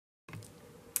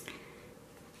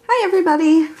Hi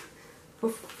everybody!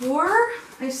 Before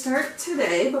I start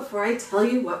today, before I tell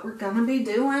you what we're going to be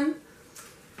doing,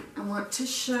 I want to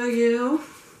show you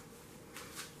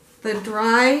the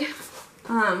dry,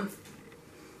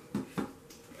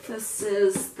 this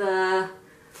is the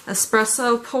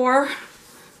espresso pour. I'm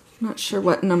not sure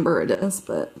what number it is,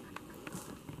 but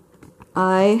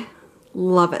I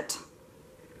love it.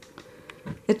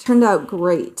 It turned out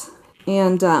great.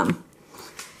 And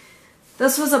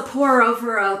this was a pour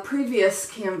over a previous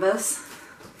canvas,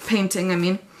 painting I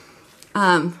mean,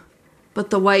 but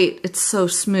the white, it's so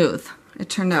smooth. It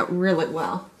turned out really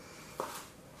well.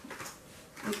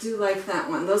 I do like that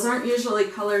one. Those aren't usually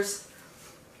colors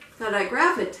that I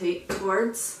gravitate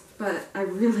towards, but I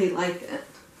really like it.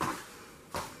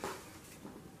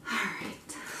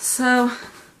 Alright, so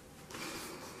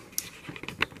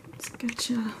let's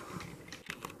get you.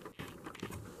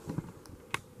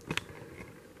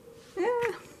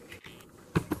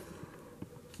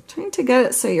 Trying to get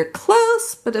it so you're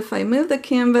close, but if I move the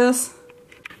canvas,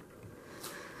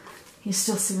 you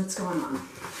still see what's going on.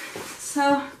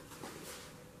 So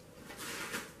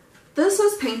this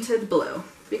was painted blue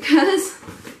because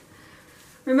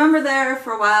remember there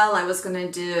for a while I was going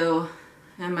to do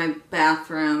in my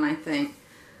bathroom, I think,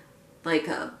 like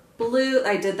a blue,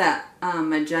 I did that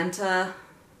magenta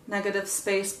negative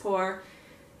space pour,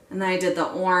 and then I did the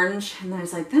orange, and then I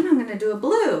was like, then I'm going to do a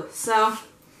blue. So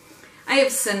I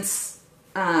have since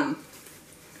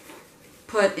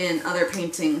put in other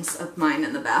paintings of mine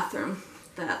in the bathroom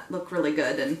that look really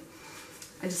good, and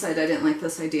I decided I didn't like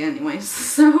this idea anyways.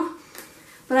 So,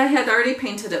 but I had already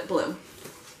painted it blue.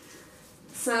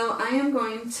 So I am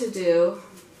going to do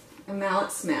a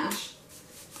mallet smash,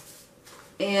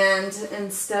 and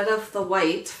instead of the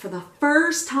white, for the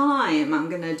first time I'm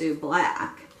going to do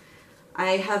black.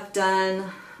 I have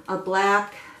done a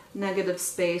black negative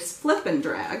space flip and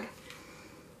drag,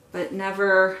 but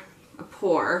never a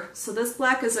pour. So this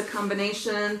black is a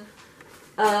combination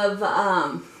of,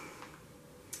 oh,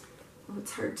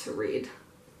 it's hard to read.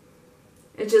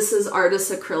 It just says Artist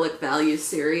Acrylic Value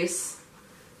Series.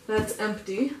 That's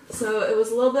empty. So it was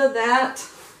a little bit of that,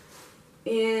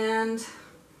 and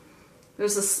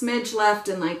there's a smidge left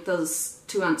in like those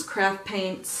 2-ounce craft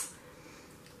paints,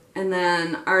 and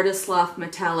then Artist Loft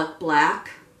Metallic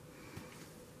Black.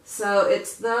 So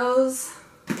it's those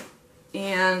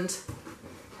and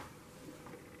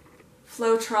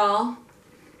Floetrol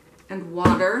and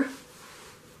water.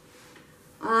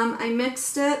 I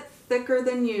mixed it thicker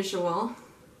than usual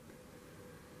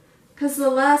because the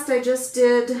last I just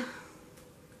did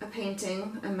a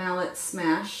painting, a mallet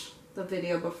smash, the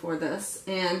video before this,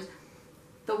 and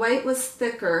the white was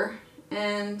thicker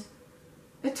and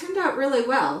it turned out really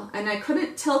well, and I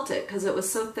couldn't tilt it because it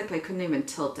was so thick I couldn't even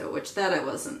tilt it, which that I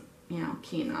wasn't, you know,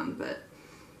 keen on. But,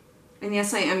 and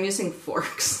yes, I am using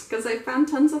forks because I found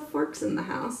tons of forks in the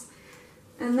house.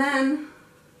 And then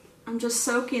I'm just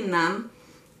soaking them,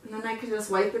 and then I can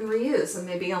just wipe and reuse, and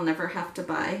maybe I'll never have to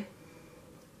buy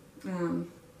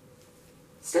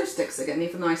stir sticks again,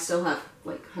 even though I still have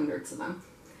like hundreds of them.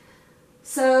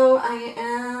 So I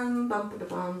am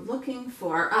looking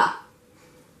for, I'm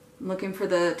looking for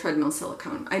the treadmill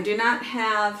silicone. I do not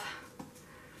have,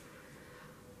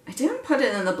 I didn't put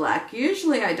it in the black.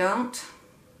 Usually I don't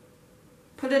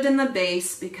put it in the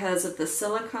base because if the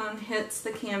silicone hits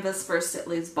the canvas first, it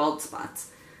leaves bald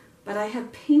spots. But I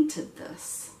have painted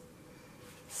this.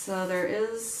 So there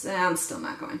is, I'm still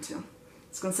not going to. I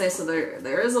was going to say, so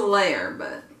there is a layer,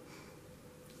 but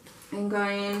I'm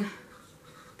going,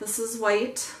 this is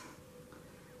white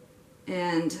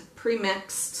and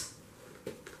pre-mixed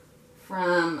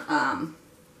from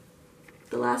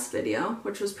the last video,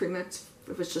 which was pre-mixed.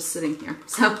 It was just sitting here.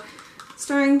 So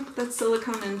stirring that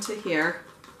silicone into here.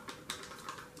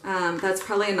 That's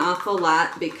probably an awful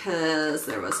lot because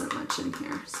there wasn't much in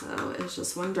here. So it was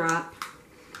just one drop.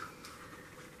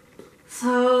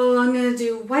 So I'm going to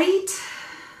do white.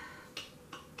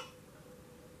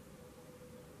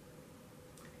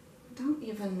 I don't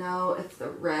even know if the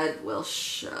red will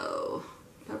show.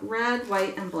 But red,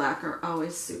 white, and black are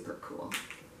always super cool.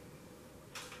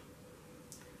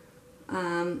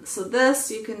 So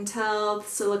this, you can tell the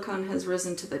silicone has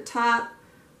risen to the top.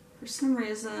 For some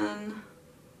reason,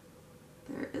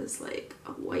 there is like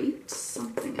a white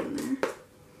something in there.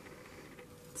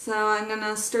 So I'm going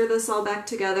to stir this all back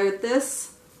together.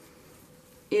 This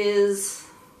is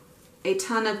a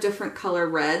ton of different color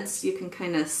reds. You can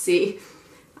kind of see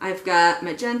I've got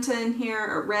magenta in here,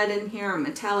 a red in here, a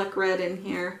metallic red in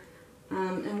here.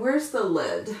 And where's the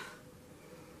lid?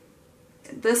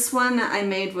 This one I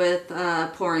made with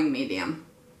pouring medium.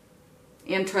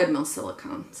 and treadmill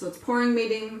silicone. So it's pouring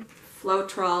medium,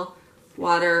 Floetrol,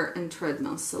 water, and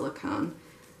treadmill silicone.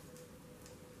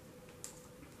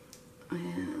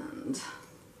 And,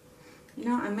 you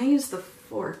know, I may use the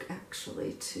fork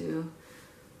actually to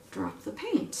drop the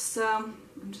paint. So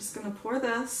I'm just going to pour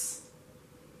this.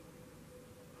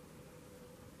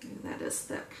 Ooh, that is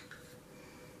thick.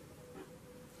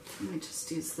 I might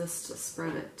just use this to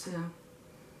spread it too.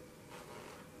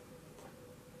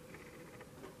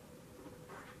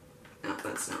 No,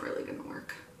 that's not really going to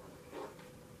work.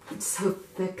 It's so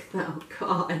thick though,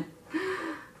 God.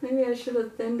 Maybe I should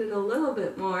have thinned it a little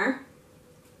bit more.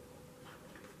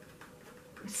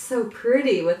 It's so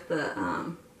pretty with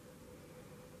the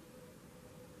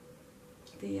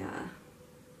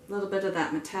little bit of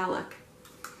that metallic.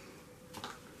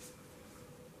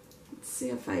 Let's see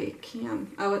if I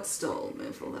can. Oh, it's still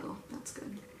move a little. That's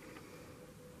good.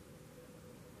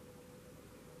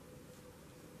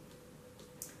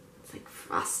 It's like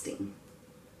frosting.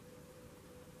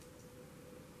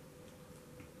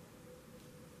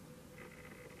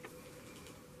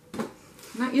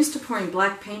 I'm not used to pouring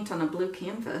black paint on a blue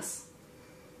canvas.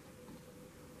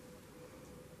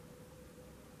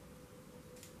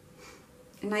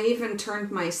 And I even turned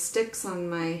my sticks on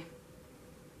my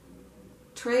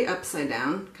tray upside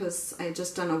down because I had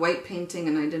just done a white painting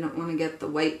and I didn't want to get the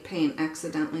white paint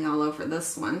accidentally all over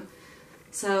this one.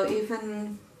 So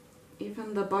even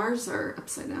the bars are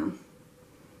upside down.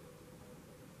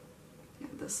 Yeah,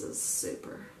 this is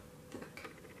super thick.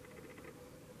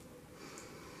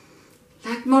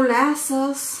 Like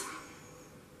molasses.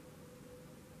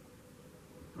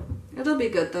 It'll be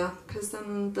good though, because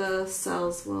then the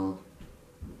cells will,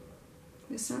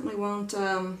 they certainly won't,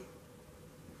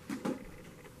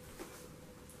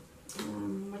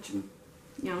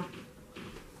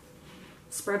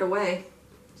 spread away.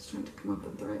 Just trying to come up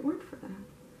with the right word for that.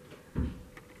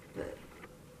 But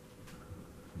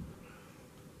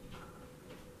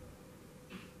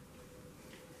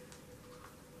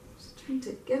just trying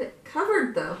to get it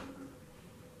covered though.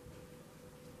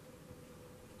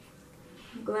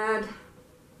 I'm glad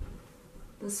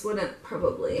this wouldn't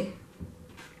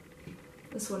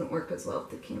work as well if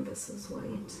the canvas is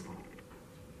white.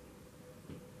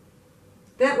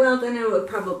 Then it would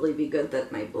probably be good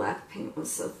that my black paint was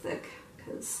so thick,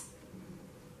 because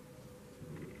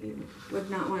you would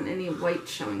not want any white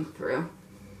showing through.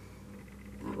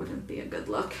 That wouldn't be a good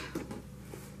look.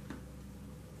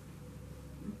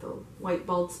 With the white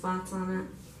bald spots on it,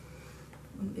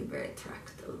 wouldn't be very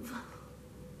attractive.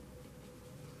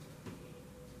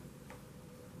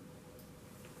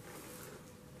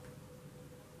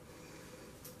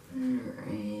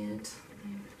 Alright,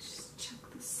 just check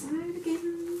the side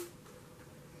again.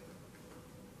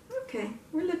 Okay,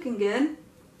 we're looking good.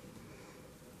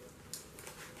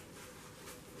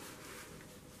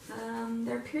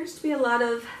 There appears to be a lot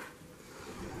of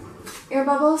air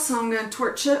bubbles, so I'm going to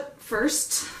torch it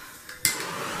first.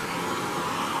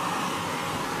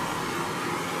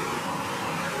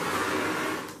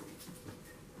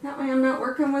 That way I'm not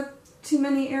working with too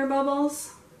many air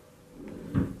bubbles.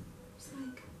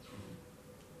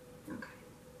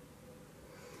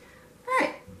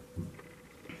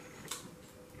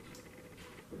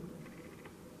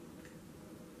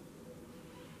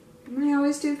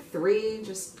 Do 3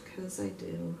 just because I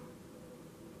do.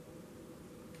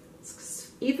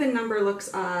 Even number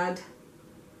looks odd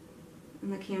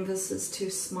and the canvas is too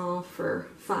small for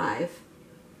 5.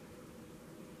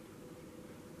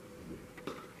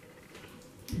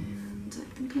 And I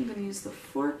think I'm going to use the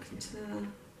fork to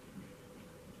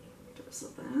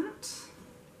drizzle that.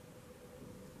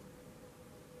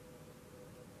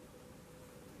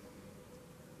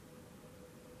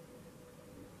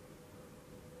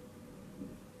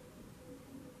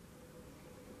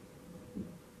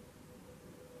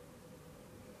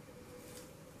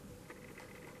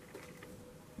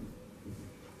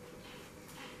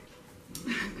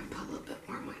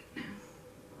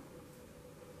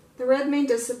 The red may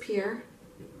disappear.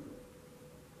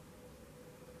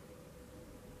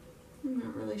 I'm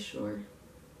not really sure.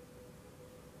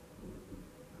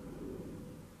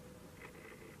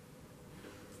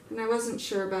 And I wasn't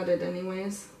sure about it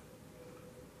anyways.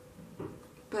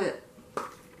 But,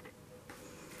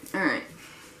 alright.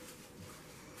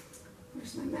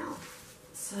 Where's my mouth?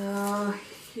 So,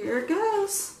 here it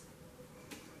goes.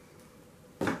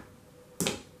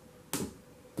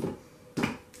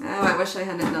 Oh, I wish I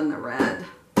hadn't done the red.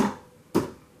 Because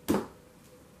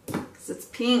it's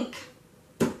pink.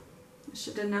 I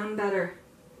should have known better.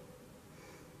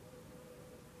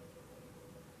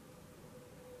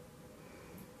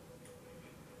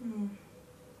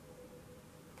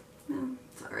 Well,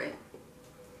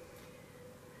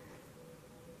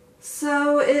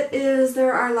 So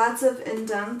there are lots of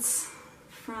indents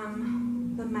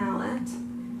from the mallet.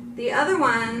 The other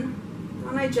one, the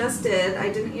one I just did,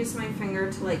 I didn't use my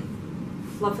finger to like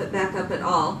fluff it back up at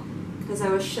all because I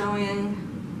was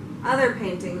showing other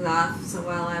paintings off, so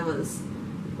while I was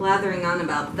blathering on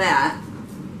about that.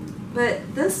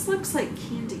 But this looks like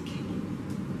candy cane.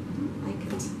 I don't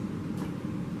like it.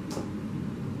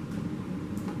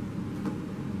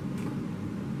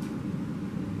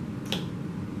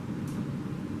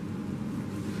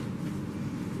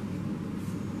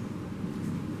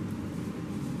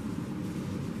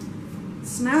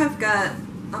 So now I've got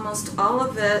almost all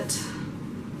of it.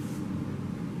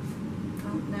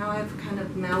 Well, now I've kind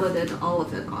of malleted all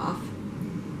of it off.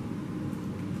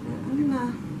 But I'm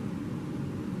gonna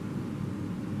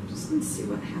see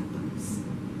what happens.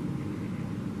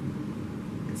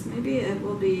 Because maybe it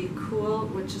will be cool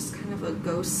with just kind of a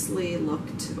ghostly look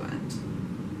to it.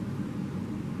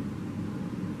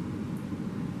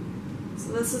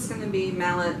 So this is going to be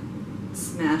mallet,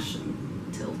 smash,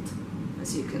 and tilt,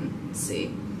 as you can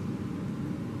see.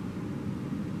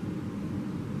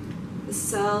 The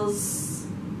cells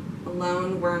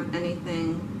alone weren't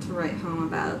anything to write home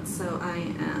about, so I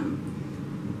am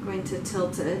going to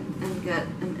tilt it and get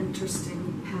an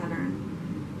interesting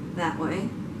pattern that way.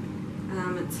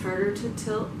 It's harder to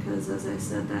tilt because, as I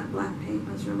said, that black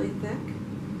paint was really thick.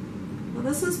 Well,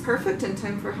 this is perfect in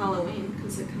time for Halloween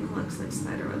because it kind of looks like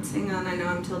spiderwebs. Hang on, I know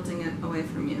I'm tilting it away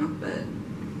from you, but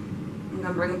I'm going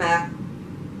to bring it back.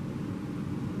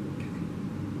 Okay.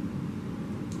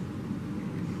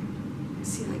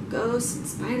 See like ghosts and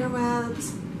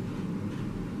spiderwebs.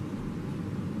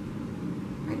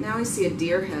 Right now I see a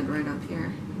deer head right up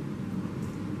here.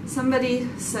 Somebody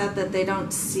said that they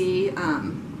don't see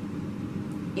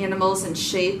animals in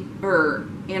shape, or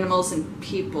animals and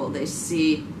people. They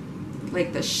see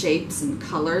like the shapes and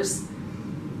colors,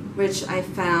 which I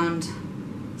found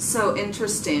so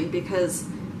interesting because,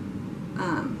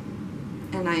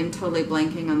 and I am totally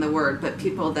blanking on the word, but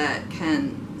people that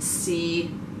can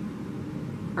see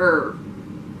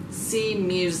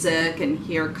music and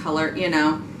hear color, you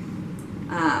know,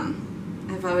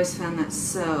 I've always found that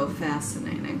so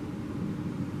fascinating.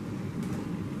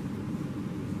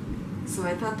 So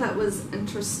I thought that was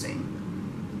interesting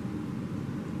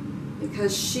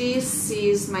because she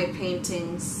sees my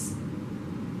paintings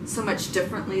so much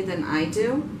differently than I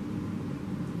do,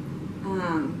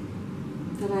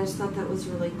 that I just thought that was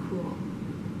really cool.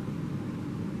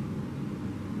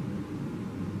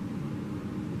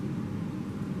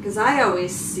 Because I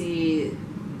always see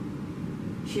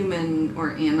human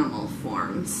or animal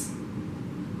forms.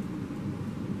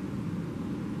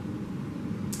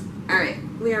 Alright,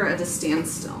 we are at a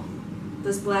standstill.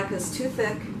 This black is too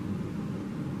thick.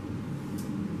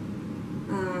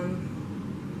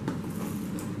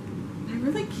 I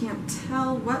really can't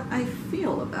tell what I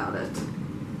feel about it.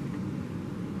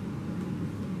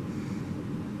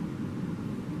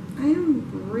 I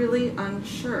am really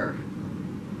unsure.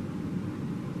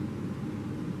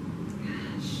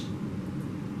 Gosh.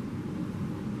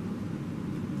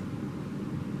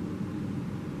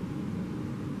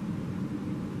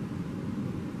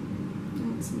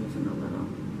 It's moving a little.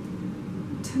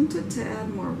 I'm tempted to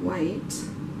add more white.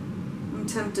 I'm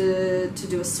tempted to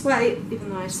do a swipe, even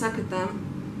though I suck at them.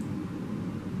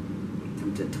 I'm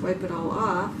tempted to wipe it all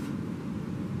off.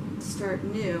 Start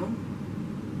new.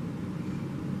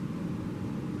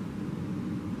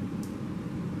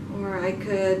 Or I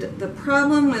could, the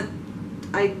problem with,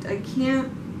 I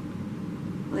can't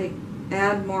like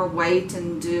add more white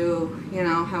and do, you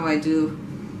know, how I do,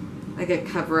 I get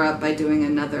cover up by doing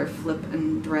another flip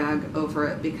and drag over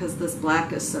it because this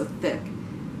black is so thick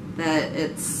that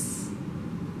it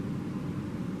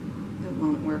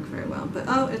won't work very well. But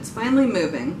oh, it's finally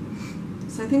moving.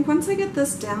 So I think once I get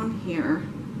this down here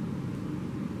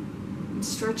and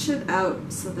stretch it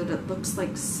out so that it looks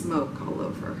like smoke all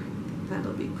over,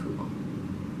 that'll be cool.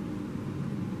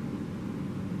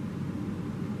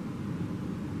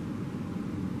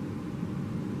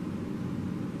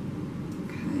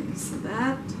 Okay, so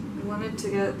that, I wanted to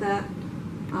get that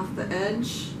off the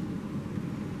edge.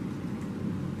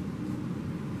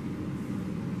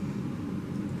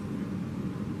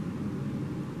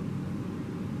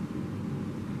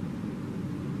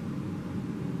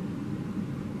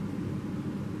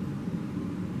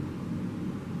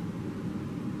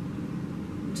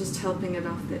 Just helping it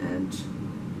off the edge.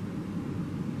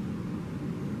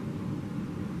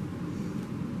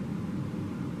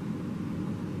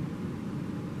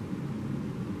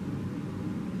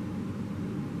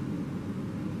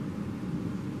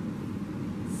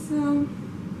 So,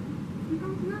 I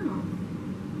don't know.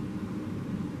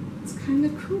 It's kind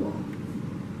of cool.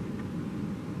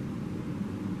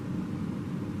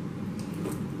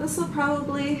 This will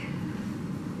probably...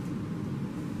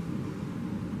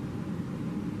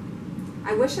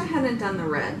 I wish I hadn't done the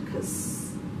red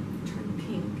because it turned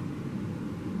pink.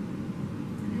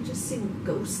 And I just see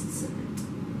ghosts in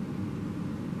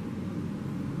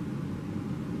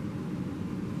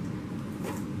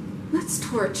it. Let's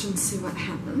torch and see what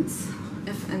happens,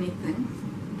 if anything.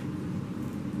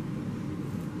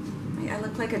 I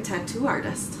look like a tattoo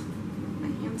artist. My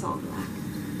hand's all black.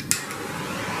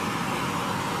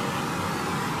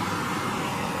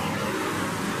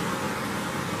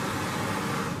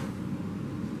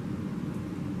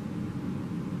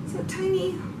 So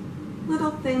tiny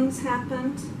little things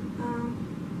happened.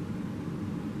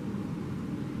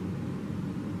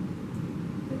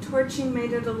 The torching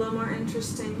made it a little more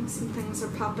interesting. Some things are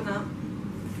popping up.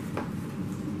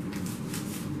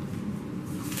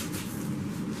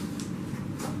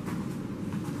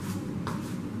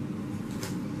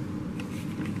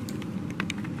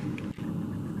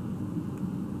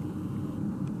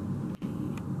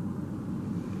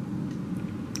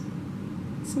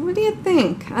 So what do you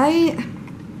think? I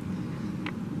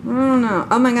don't know.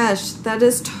 Oh my gosh, that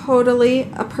is totally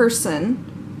a person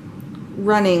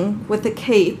running with a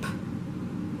cape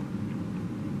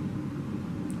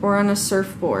or on a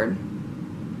surfboard.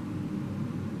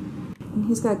 And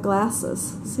he's got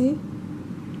glasses, see?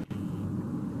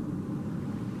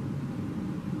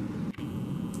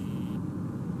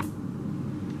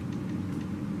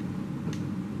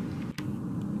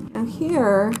 Now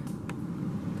here,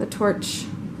 the torch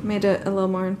made it a little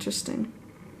more interesting.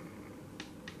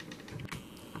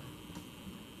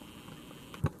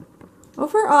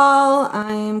 Overall,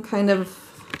 I'm kind of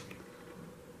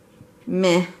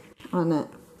meh on it.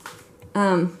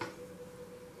 I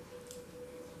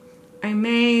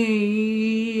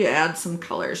may add some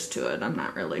colors to it. I'm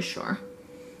not really sure.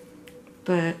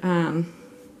 But, oh,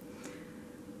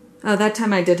 that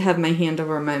time I did have my hand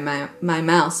over my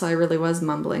mouth, so I really was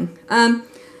mumbling.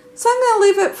 So I'm going to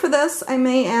leave it for this. I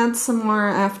may add some more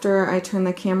after I turn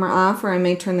the camera off, or I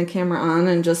may turn the camera on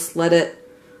and just let it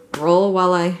roll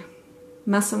while I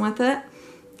messing with it.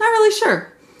 Not really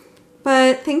sure.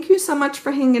 But thank you so much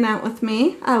for hanging out with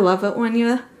me. I love it when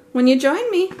you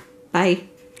join me. Bye.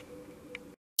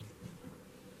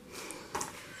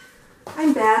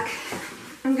 I'm back.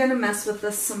 I'm going to mess with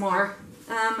this some more.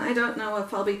 I don't know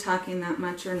if I'll be talking that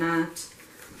much or not.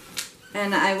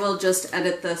 And I will just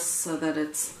edit this so that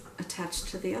it's attached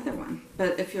to the other one.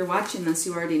 But if you're watching this,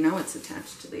 you already know it's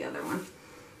attached to the other one.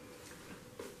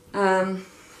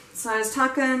 So I was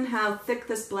talking how thick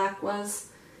this black was,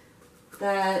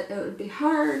 that it would be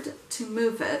hard to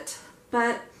move it,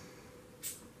 but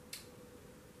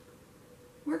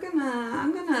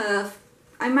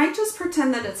I might just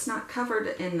pretend that it's not covered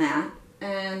in that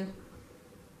and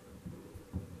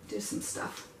do some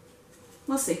stuff.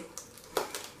 We'll see.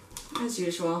 As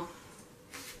usual,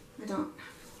 well,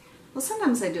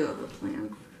 sometimes I do have a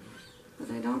plan,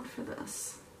 but I don't for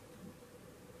this.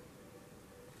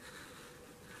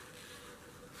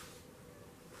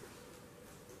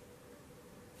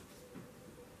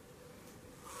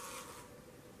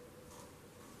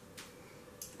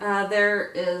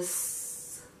 There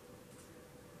is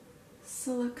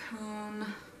silicone.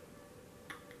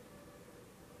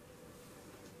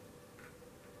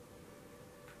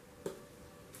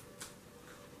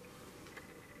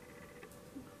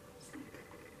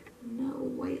 No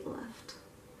white left.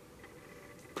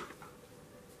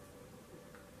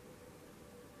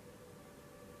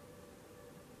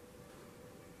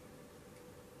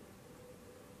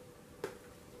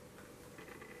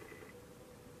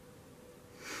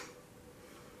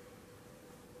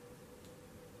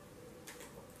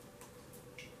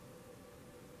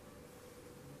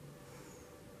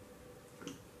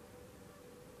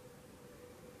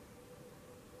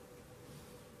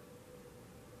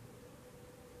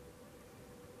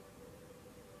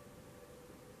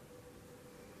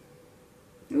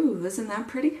 Ooh, isn't that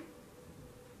pretty?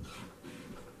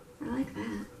 I like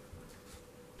that.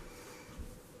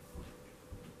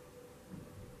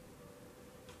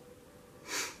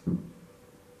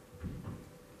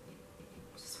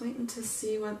 Just waiting to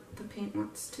see what the paint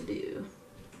wants to do.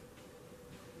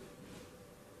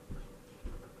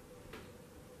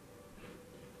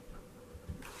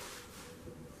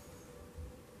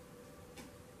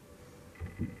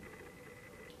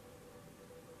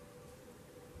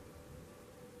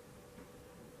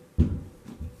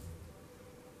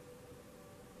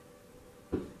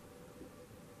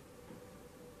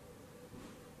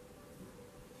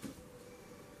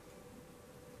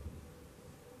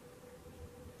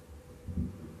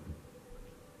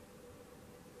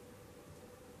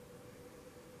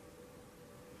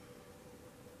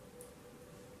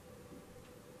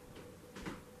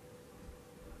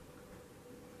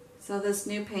 So this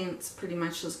new paint's pretty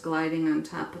much just gliding on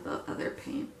top of the other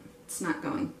paint. It's not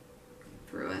going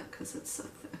through it because it's so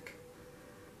thick.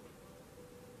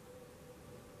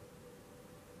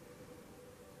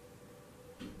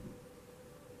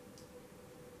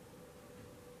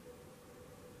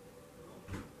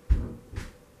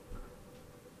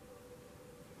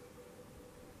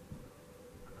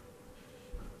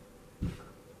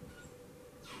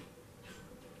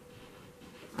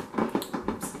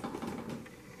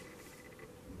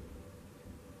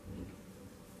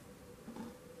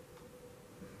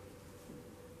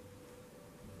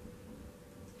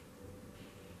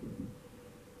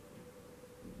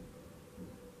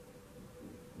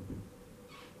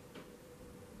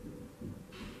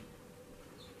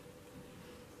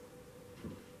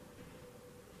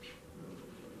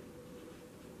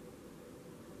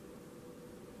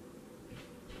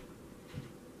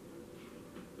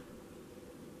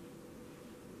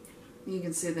 You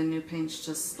can see the new paint's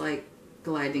just like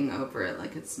gliding over it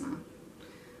like it's not.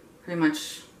 Pretty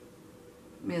much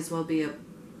may as well be a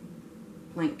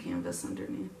blank canvas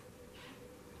underneath.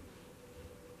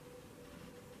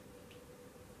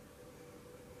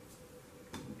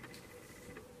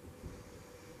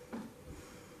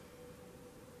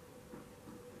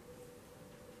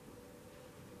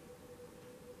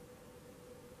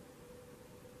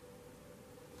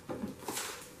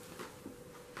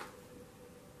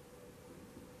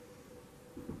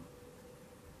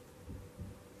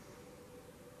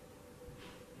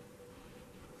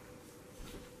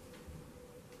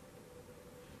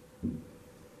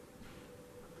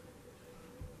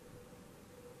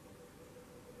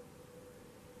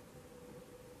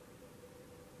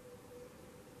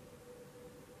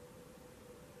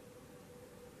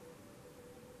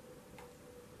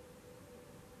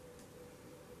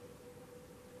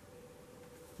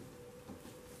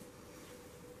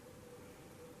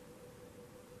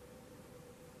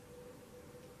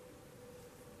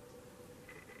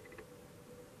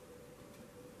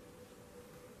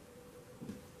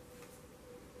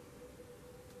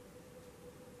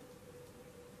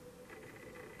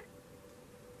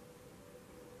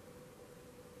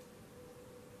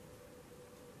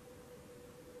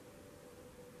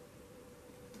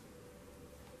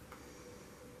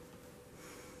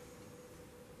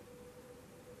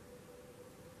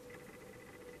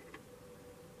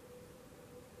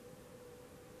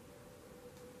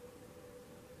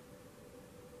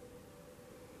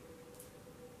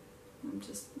 I'm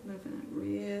just moving it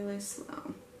really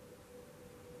slow.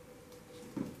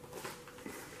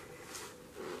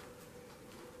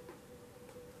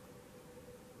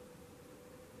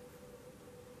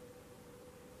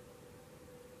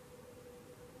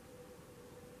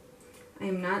 I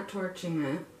am not torching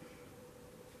it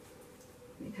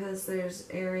because there's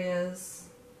areas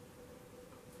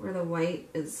where the white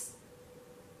is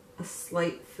a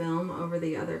slight film over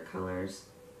the other colors.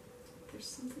 There's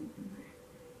something in there.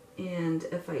 And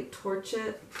if I torch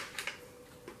it,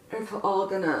 it's all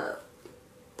gonna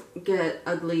get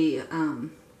ugly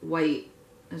white.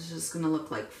 It's just gonna look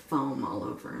like foam all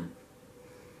over it.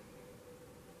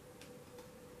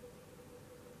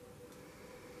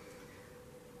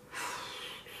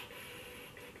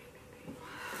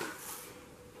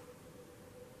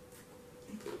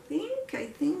 I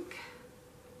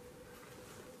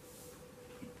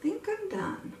think I'm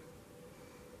done.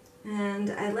 And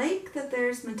I like that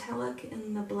there's metallic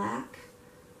in the black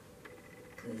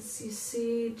because you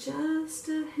see just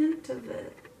a hint of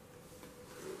it.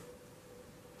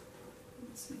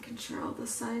 Just making sure all the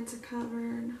sides are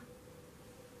covered.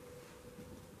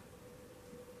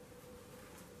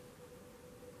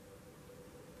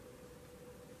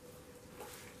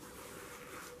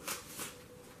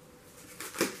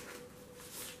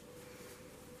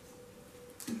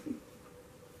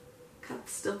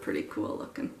 Cup's still pretty cool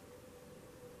looking.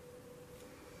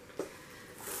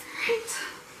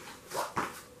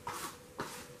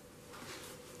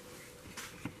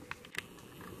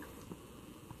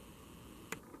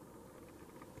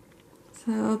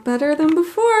 So better than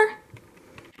before.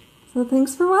 So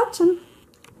thanks for watching.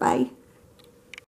 Bye.